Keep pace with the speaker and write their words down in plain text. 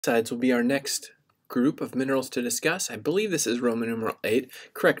Oxides will be our next group of minerals to discuss. I believe this is Roman numeral 8.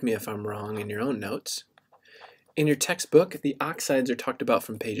 Correct me if I'm wrong in your own notes. In your textbook, the oxides are talked about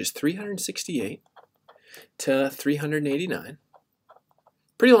from pages 368 to 389.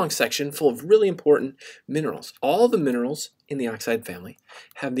 Pretty long section full of really important minerals. All the minerals in the oxide family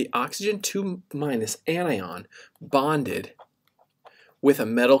have the oxygen 2- anion bonded with a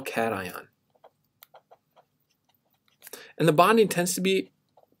metal cation. And the bonding tends to be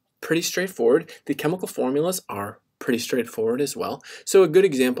pretty straightforward. The chemical formulas are pretty straightforward as well. So a good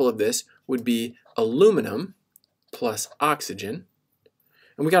example of this would be aluminum plus oxygen.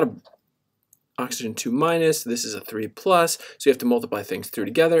 And we got a oxygen 2-, this is a 3+, so you have to multiply things through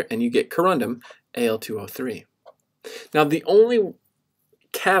together and you get corundum, Al2O3. Now the only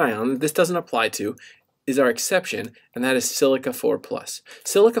cation this doesn't apply to is our exception, and that is silica 4+.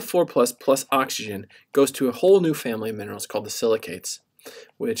 Silica 4+ plus oxygen goes to a whole new family of minerals called the silicates,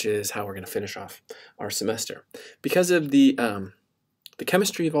 which is how we're going to finish off our semester. Because of the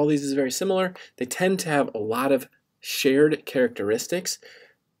chemistry of all these is very similar, they tend to have a lot of shared characteristics,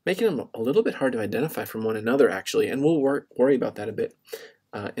 making them a little bit hard to identify from one another actually, and we'll worry about that a bit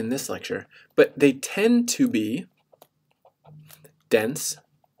in this lecture. But they tend to be dense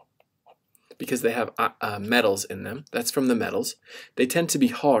because they have metals in them. That's from the metals. They tend to be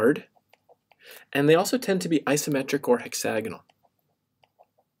hard, and they also tend to be isometric or hexagonal.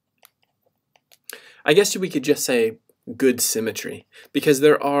 I guess we could just say good symmetry, because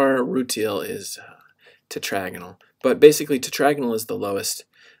there are rutile is tetragonal, but basically tetragonal is the lowest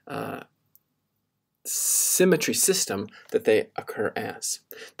symmetry system that they occur as.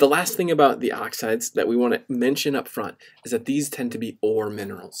 The last thing about the oxides that we want to mention up front is that these tend to be ore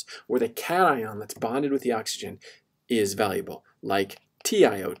minerals, where the cation that's bonded with the oxygen is valuable, like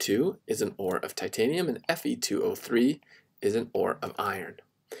TiO2 is an ore of titanium and Fe2O3 is an ore of iron.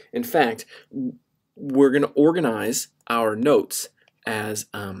 In fact, we're going to organize our notes as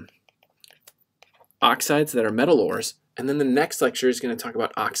oxides that are metal ores, and then the next lecture is going to talk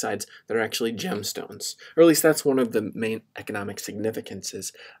about oxides that are actually gemstones, or at least that's one of the main economic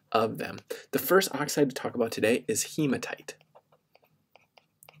significances of them. The first oxide to talk about today is hematite.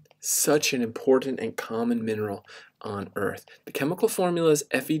 Such an important and common mineral on Earth. The chemical formula is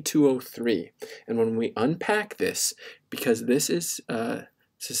Fe2O3, and when we unpack this, because this is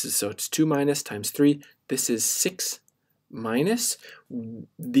so it's 2- times 3, this is 6-.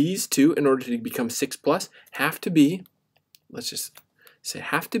 These two, in order to become 6+, have to be, let's just say,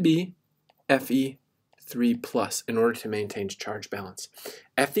 have to be Fe3+ in order to maintain charge balance.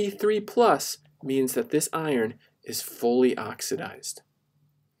 Fe3+ means that this iron is fully oxidized.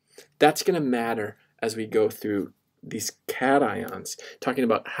 That's going to matter as we go through these cations, talking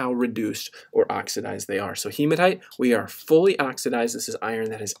about how reduced or oxidized they are. So hematite, we are fully oxidized. This is iron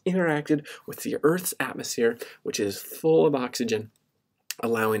that has interacted with the Earth's atmosphere, which is full of oxygen,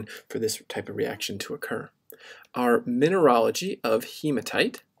 allowing for this type of reaction to occur. Our mineralogy of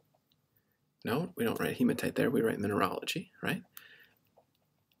hematite, no, we don't write hematite there, we write mineralogy, right?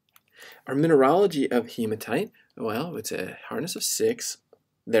 Our mineralogy of hematite, well, it's a hardness of 6,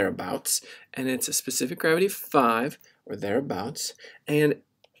 thereabouts, and it's a specific gravity of 5 or thereabouts. And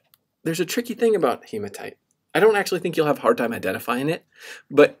there's a tricky thing about hematite. I don't actually think you'll have a hard time identifying it,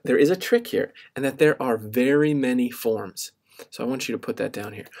 but there is a trick here, and that there are very many forms. So I want you to put that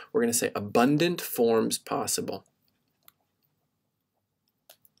down here. We're going to say abundant forms possible.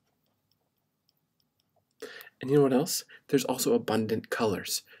 And you know what else? There's also abundant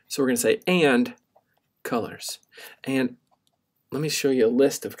colors. So we're going to say and colors. And let me show you a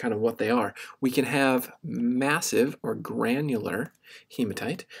list of kind of what they are. We can have massive or granular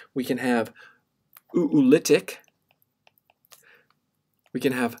hematite. We can have oolitic. We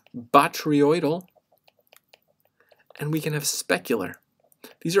can have botryoidal. And we can have specular.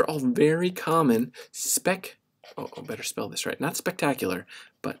 These are all very common I better spell this right. Not spectacular,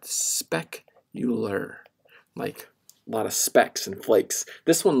 but specular. Like a lot of specks and flakes.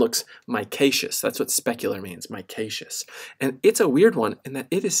 This one looks micaceous. That's what specular means, micaceous. And it's a weird one in that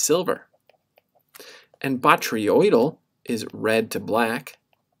it is silver. And botryoidal is red to black.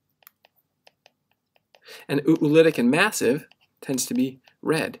 And oolitic and massive tends to be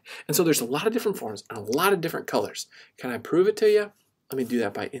red. And so there's a lot of different forms and a lot of different colors. Can I prove it to you? Let me do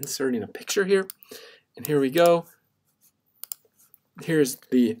that by inserting a picture here. And here we go. Here's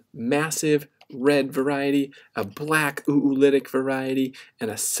the massive red variety, a black oolitic variety,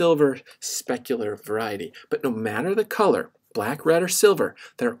 and a silver specular variety. But no matter the color, black, red, or silver,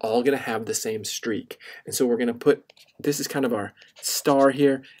 they're all going to have the same streak. And so we're going to put, this is kind of our star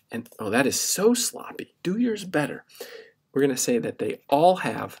here, and oh, that is so sloppy. Do yours better. we're going to say that they all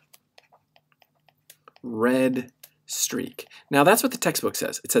have red streak. Now that's what the textbook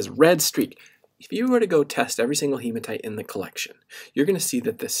says. It says red streak. If you were to go test every single hematite in the collection, you're going to see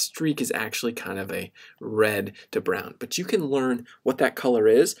that the streak is actually kind of a red to brown. But you can learn what that color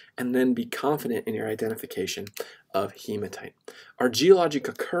is and then be confident in your identification of hematite. Our geologic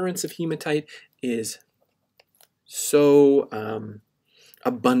occurrence of hematite is so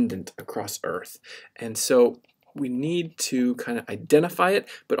abundant across Earth. And so we need to kind of identify it,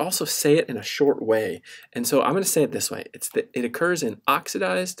 but also say it in a short way. And so I'm going to say it this way. It occurs in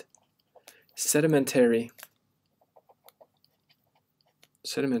oxidized sedimentary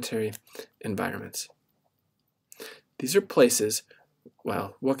environments. These are places,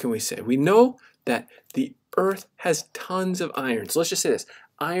 well, what can we say? We know that the Earth has tons of iron. So let's just say this.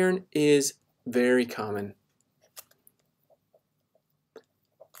 Iron is very common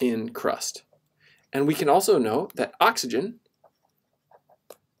in crust. And we can also know that oxygen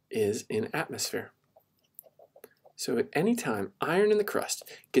is in atmosphere. So at any time iron in the crust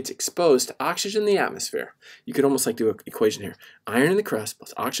gets exposed to oxygen in the atmosphere, you could almost like do an equation here. Iron in the crust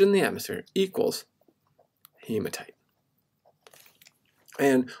plus oxygen in the atmosphere equals hematite.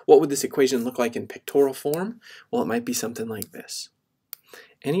 And what would this equation look like in pictorial form? Well, it might be something like this.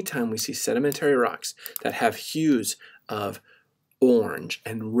 Anytime we see sedimentary rocks that have hues of orange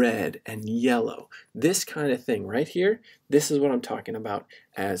and red and yellow, this kind of thing right here, this is what I'm talking about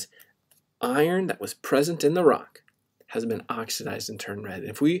as iron that was present in the rock has been oxidized and turned red.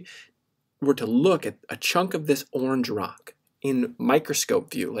 If we were to look at a chunk of this orange rock in microscope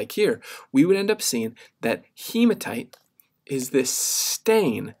view, like here, we would end up seeing that hematite is this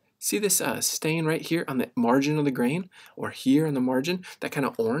stain. See this stain right here on the margin of the grain, or here on the margin, that kind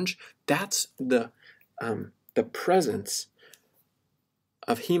of orange? That's the presence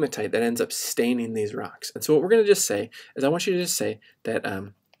of hematite that ends up staining these rocks. And so what we're going to just say is I want you to just say that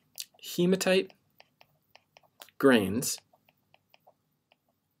hematite grains,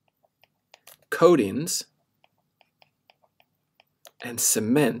 coatings, and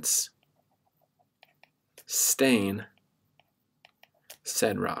cements stain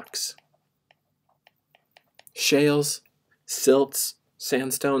said rocks. Shales, silts,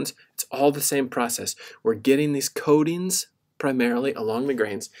 sandstones, it's all the same process. We're getting these coatings primarily along the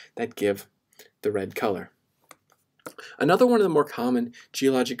grains that give the red color. Another one of the more common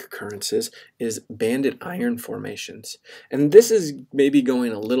geologic occurrences is banded iron formations. And this is maybe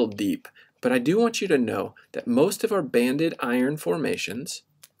going a little deep, but I do want you to know that most of our banded iron formations,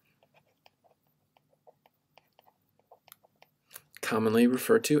 commonly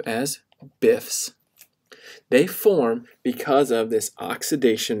referred to as BIFs, they form because of this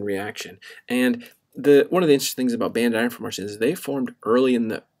oxidation reaction. And one of the interesting things about banded iron formations is they formed early in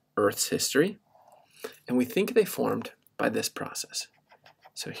the Earth's history, and we think they formed by this process.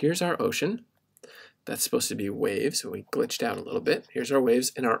 So here's our ocean. That's supposed to be waves, so we glitched out a little bit. Here's our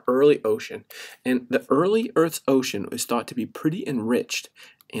waves in our early ocean. And the early Earth's ocean was thought to be pretty enriched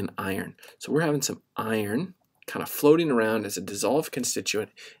in iron. So we're having some iron kind of floating around as a dissolved constituent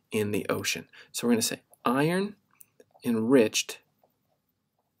in the ocean. So we're going to say iron enriched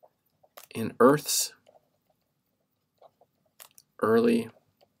in Earth's early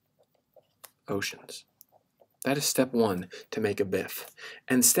oceans. That is step one to make a BIF.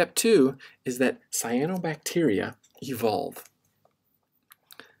 And step two is that cyanobacteria evolve.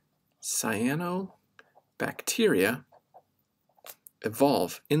 Cyanobacteria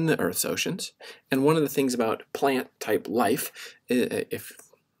evolve in the Earth's oceans. And one of the things about plant-type life, if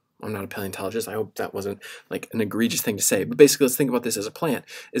I'm not a paleontologist, I hope that wasn't like an egregious thing to say, but basically let's think about this as a plant,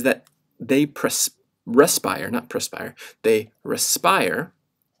 is that they respire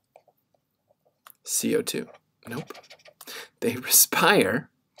CO2. Nope. They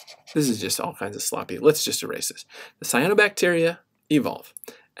respire, this is just all kinds of sloppy, let's just erase this. The cyanobacteria evolve,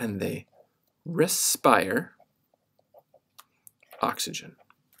 and they respire oxygen.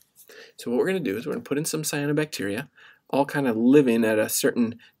 So what we're going to do is we're going to put in some cyanobacteria, all kind of living at a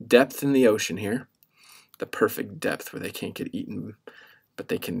certain depth in the ocean here, the perfect depth where they can't get eaten, but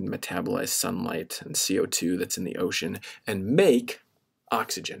they can metabolize sunlight and CO2 that's in the ocean and make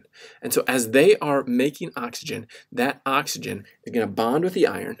oxygen. And so as they are making oxygen, that oxygen is going to bond with the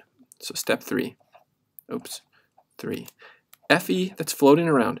iron. So step three, Fe that's floating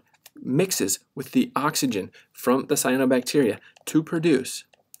around mixes with the oxygen from the cyanobacteria to produce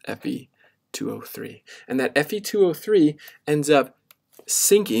Fe2O3. And that Fe2O3 ends up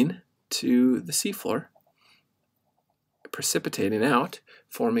sinking to the seafloor, precipitating out,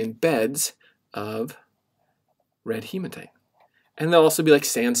 forming beds of red hematite. And there'll also be like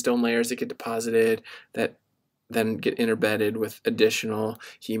sandstone layers that get deposited that then get interbedded with additional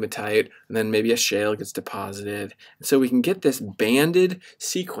hematite, and then maybe a shale gets deposited. And so we can get this banded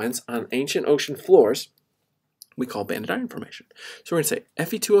sequence on ancient ocean floors we call banded iron formation. So we're going to say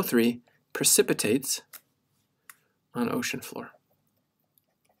Fe2O3 precipitates on ocean floor.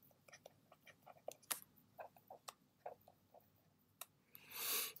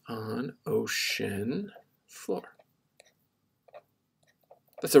 On ocean floor.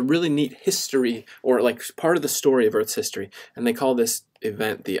 That's a really neat history, or like part of the story of Earth's history, and they call this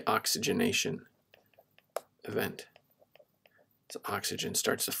event the oxygenation event. So oxygen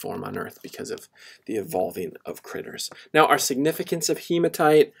starts to form on Earth because of the evolving of critters. Now, our significance of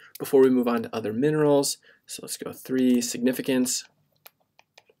hematite before we move on to other minerals. So let's go 3, significance.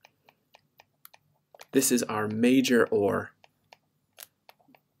 This is our major ore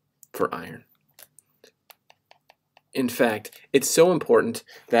for iron. In fact, it's so important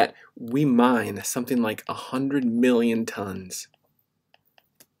that we mine something like 100 million tons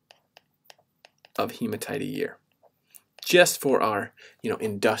of hematite a year, just for our,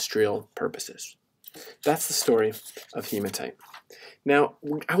 industrial purposes. That's the story of hematite. Now,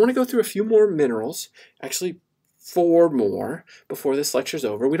 I want to go through a few more minerals, actually 4 more before this lecture's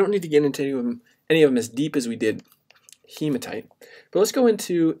over. We don't need to get into any of them as deep as we did hematite, but let's go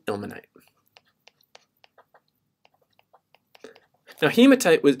into ilmenite. Now,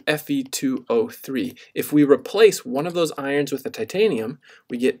 hematite was Fe2O3. If we replace one of those irons with a titanium,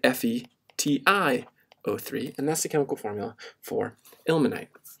 we get FeTiO3, and that's the chemical formula for ilmenite.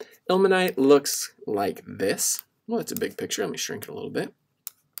 Ilmenite looks like this. Well, it's a big picture. Let me shrink it a little bit.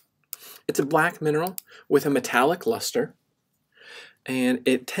 It's a black mineral with a metallic luster, and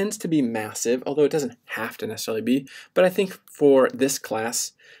it tends to be massive, although it doesn't have to necessarily be. But I think for this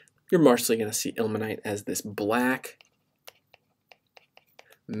class, you're mostly going to see ilmenite as this black,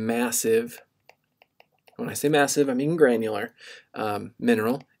 massive, when I say massive, I mean granular,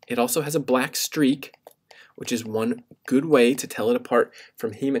 mineral. It also has a black streak, which is one good way to tell it apart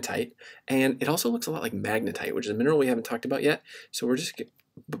from hematite. And it also looks a lot like magnetite, which is a mineral we haven't talked about yet. So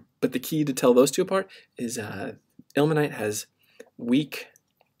but the key to tell those two apart is ilmenite has weak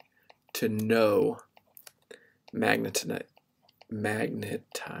to no magnetization.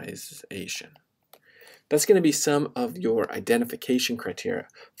 That's going to be some of your identification criteria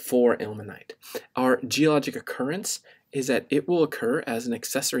for ilmenite. Our geologic occurrence is that it will occur as an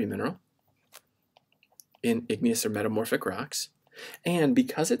accessory mineral in igneous or metamorphic rocks. And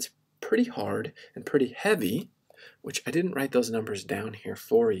because it's pretty hard and pretty heavy, which I didn't write those numbers down here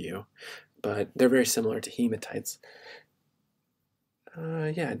for you, but they're very similar to hematites.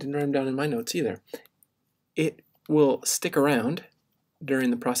 Yeah, I didn't write them down in my notes either. It will stick around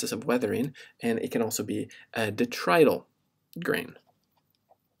during the process of weathering, and it can also be a detrital grain.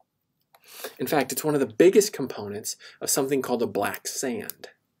 In fact, it's one of the biggest components of something called a black sand.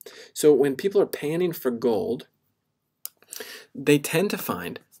 So when people are panning for gold, they tend to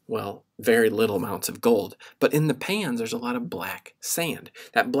find, well, very little amounts of gold, but in the pans there's a lot of black sand.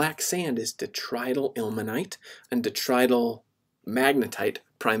 That black sand is detrital ilmenite and detrital magnetite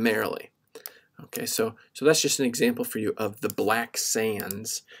primarily. Okay, so that's just an example for you of the black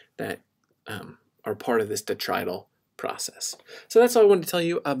sands that are part of this detrital process. So that's all I wanted to tell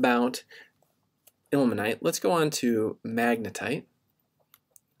you about ilmenite. Let's go on to magnetite.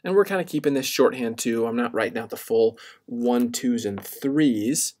 And we're kind of keeping this shorthand too. I'm not writing out the full 1s, 2s, and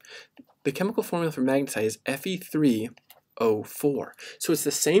 3s. The chemical formula for magnetite is Fe3O4. So it's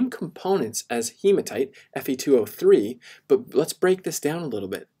the same components as hematite, Fe2O3, but let's break this down a little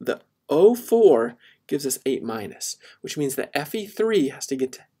bit. The O4 gives us 8-, which means that Fe3 has to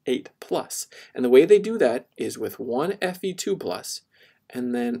get to 8+. And the way they do that is with one Fe2+,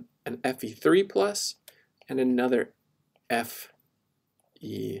 and then an Fe3+, and another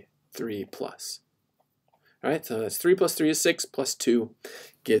Fe3+. All right, so that's 3 + 3 is 6, + 2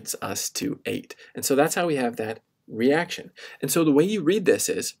 gets us to 8. And so that's how we have that reaction. And so the way you read this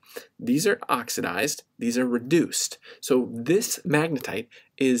is, these are oxidized, these are reduced. So this magnetite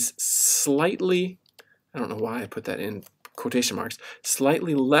is slightly, I don't know why I put that in quotation marks,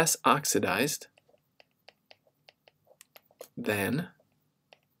 slightly less oxidized than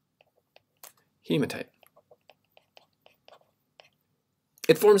hematite.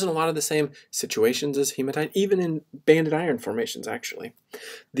 It forms in a lot of the same situations as hematite, even in banded iron formations, actually.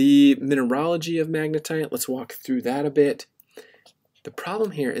 The mineralogy of magnetite, let's walk through that a bit. The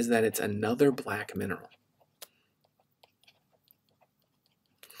problem here is that it's another black mineral.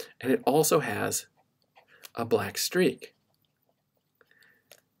 And it also has a black streak.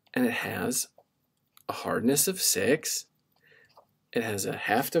 And it has a hardness of 6. It has a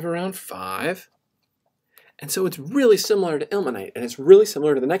heft of around 5. And so it's really similar to ilmenite, and it's really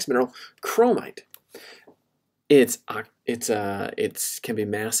similar to the next mineral, chromite. It can be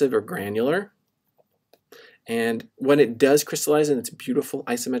massive or granular. And when it does crystallize in its beautiful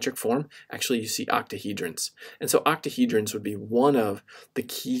isometric form, actually you see octahedrons. And so octahedrons would be one of the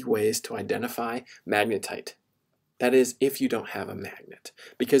key ways to identify magnetite. That is, if you don't have a magnet.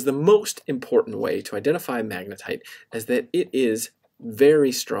 Because the most important way to identify magnetite is that it is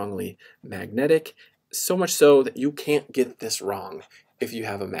very strongly magnetic, so much so that you can't get this wrong if you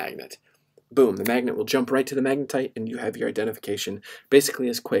have a magnet. Boom, the magnet will jump right to the magnetite and you have your identification basically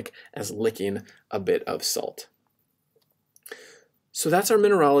as quick as licking a bit of salt. So that's our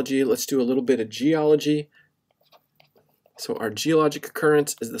mineralogy. Let's do a little bit of geology. So our geologic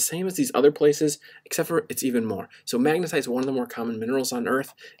occurrence is the same as these other places, except for it's even more. So magnetite is one of the more common minerals on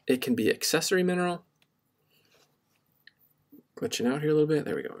Earth. It can be accessory mineral. Glitching out here a little bit.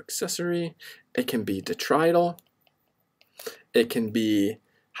 There we go, accessory. It can be detrital. It can be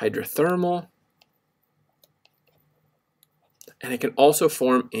hydrothermal, and it can also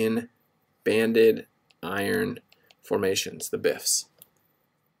form in banded iron formations, the BIFs.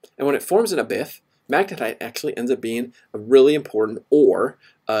 And when it forms in a BIF, magnetite actually ends up being a really important ore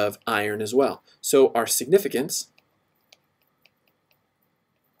of iron as well. So our significance,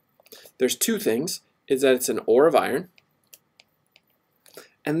 there's two things, is that it's an ore of iron,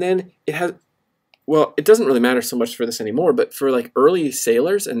 and then it has, well, it doesn't really matter so much for this anymore, but for like early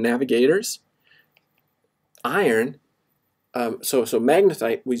sailors and navigators, iron, so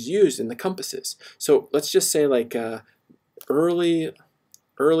magnetite was used in the compasses. So let's just say like early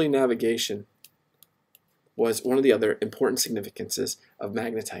navigation was one of the other important significances of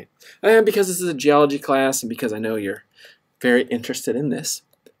magnetite. And because this is a geology class and because I know you're very interested in this,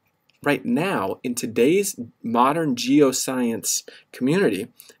 right now in today's modern geoscience community,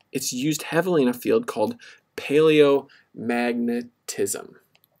 it's used heavily in a field called paleomagnetism.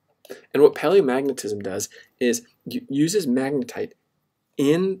 And what paleomagnetism does is it uses magnetite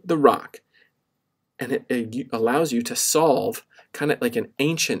in the rock, and it allows you to solve kind of like an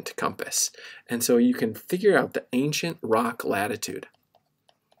ancient compass. And so you can figure out the ancient rock latitude,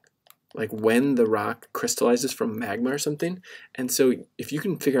 like when the rock crystallizes from magma or something. And so if you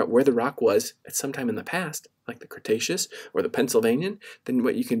can figure out where the rock was at some time in the past, like the Cretaceous or the Pennsylvanian, then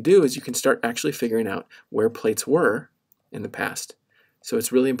what you can do is you can start actually figuring out where plates were in the past. So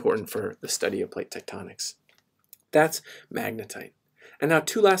it's really important for the study of plate tectonics. That's magnetite. And now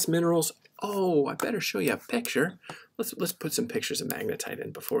two last minerals. Oh, I better show you a picture. Let's put some pictures of magnetite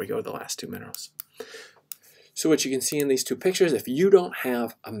in before we go to the last two minerals. So what you can see in these two pictures, if you don't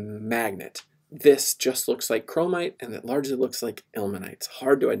have a magnet, this just looks like chromite and it largely looks like ilmenite. It's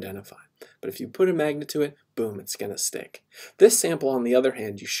hard to identify. But if you put a magnet to it, boom, it's going to stick. This sample, on the other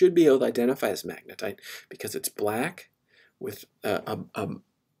hand, you should be able to identify as magnetite because it's black with a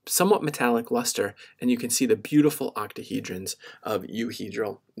somewhat metallic luster, and you can see the beautiful octahedrons of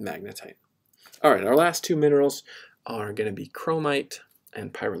euhedral magnetite. All right, our last two minerals are going to be chromite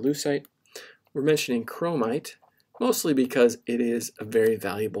and pyrolusite. We're mentioning chromite mostly because it is a very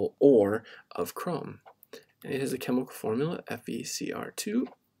valuable ore of chrome. And it has a chemical formula,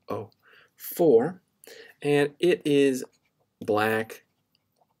 FeCr2O4, and it is black,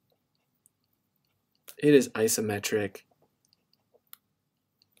 it is isometric,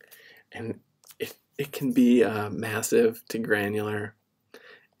 and it can be massive to granular.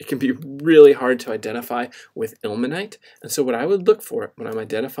 It can be really hard to identify with ilmenite. And so what I would look for when I'm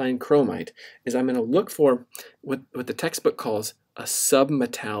identifying chromite is I'm going to look for what the textbook calls a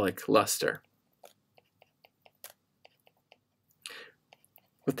submetallic luster.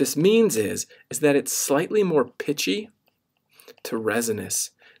 What this means is that it's slightly more pitchy to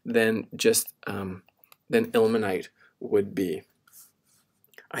resinous than just than ilmenite would be.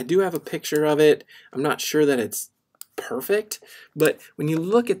 I do have a picture of it. I'm not sure that it's perfect, but when you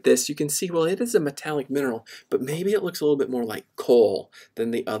look at this, you can see, well, it is a metallic mineral, but maybe it looks a little bit more like coal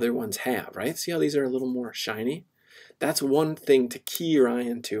than the other ones have, right? See how these are a little more shiny? That's one thing to key your eye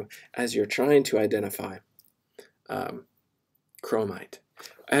into as you're trying to identify chromite.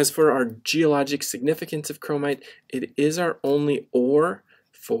 As for our geologic significance of chromite, it is our only ore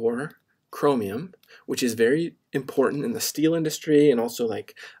for chromium, which is very important in the steel industry and also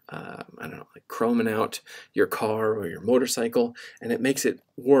like, I don't know, like chroming out your car or your motorcycle, and it makes it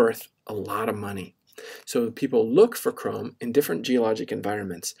worth a lot of money. So people look for chrome in different geologic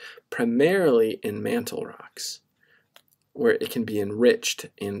environments, primarily in mantle rocks, where it can be enriched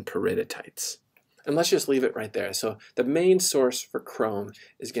in periddotites. And let's just leave it right there. So the main source for chrome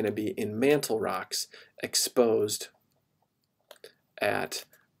is going to be in mantle rocks exposed at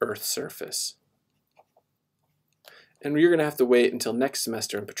Earth's surface. And you're going to have to wait until next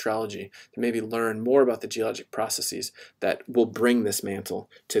semester in petrology to maybe learn more about the geologic processes that will bring this mantle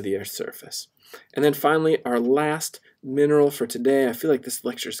to the Earth's surface. And then finally, our last mineral for today, I feel like this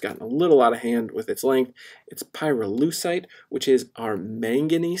lecture's gotten a little out of hand with its length. It's pyrolusite, which is our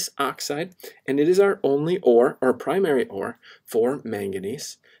manganese oxide, and it is our only ore, or primary ore, for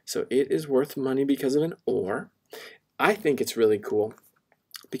manganese. So it is worth money because of an ore. I think it's really cool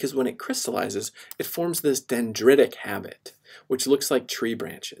because when it crystallizes, it forms this dendritic habit, which looks like tree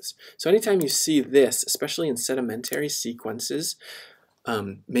branches. So anytime you see this, especially in sedimentary sequences,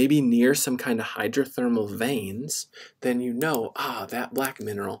 maybe near some kind of hydrothermal veins, then you know, that black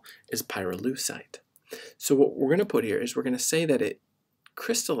mineral is pyrolusite. So what we're going to put here is we're going to say that it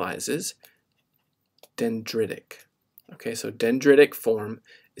crystallizes dendritic. Okay, so dendritic form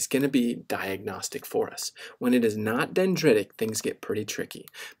is going to be diagnostic for us. When it is not dendritic, things get pretty tricky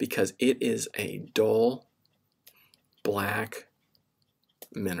because it is a dull black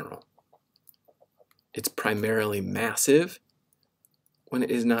mineral. It's primarily massive when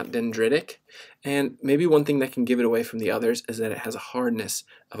it is not dendritic, and maybe one thing that can give it away from the others is that it has a hardness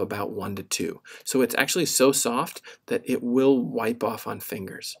of about 1 to 2. So it's actually so soft that it will wipe off on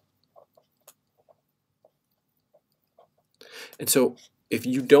fingers. And so if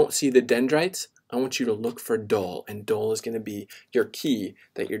you don't see the dendrites, I want you to look for dull, and dull is going to be your key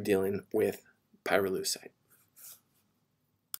that you're dealing with pyrolusite.